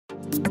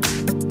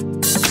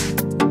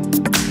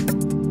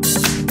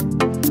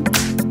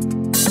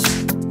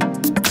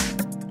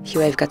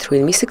Here I've got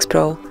Realme 6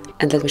 Pro,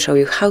 and let me show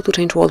you how to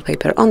change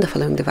wallpaper on the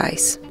following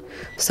device.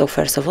 So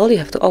first of all, you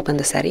have to open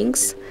the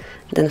settings,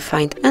 then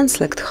find and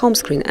select home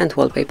screen and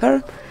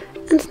wallpaper,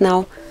 and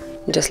now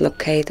just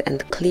locate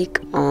and click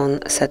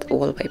on set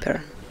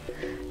wallpaper.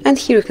 And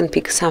here you can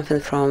pick something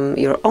from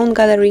your own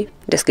gallery,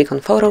 just click on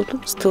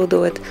photos to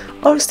do it,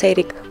 or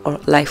static or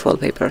live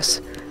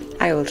wallpapers.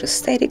 I will choose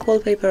static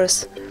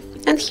wallpapers,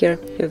 and here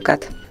you've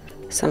got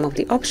some of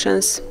the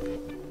options,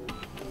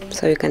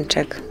 so you can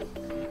check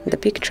the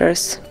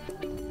pictures.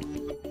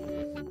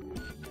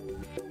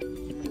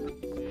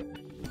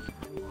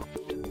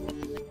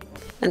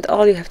 And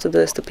all you have to do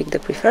is to pick the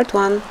preferred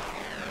one,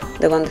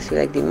 the one that you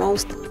like the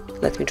most.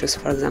 Let me choose,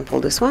 for example,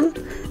 this one,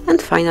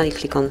 and finally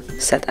click on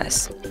Set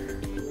As.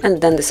 And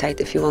then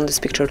decide if you want this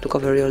picture to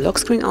cover your lock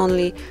screen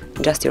only,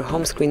 just your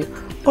home screen,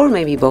 or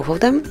maybe both of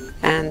them.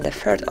 And the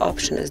third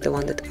option is the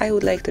one that I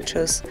would like to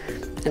choose.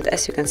 And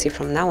as you can see,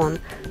 from now on,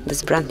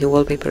 this brand new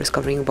wallpaper is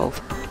covering both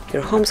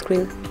your home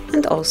screen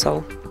and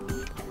also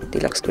the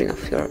lock screen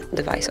of your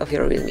device, of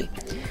your Realme.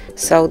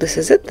 So this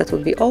is it, that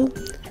would be all.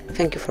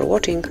 Thank you for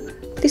watching.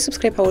 Please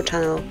subscribe our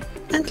channel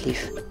and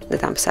leave the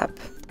thumbs up.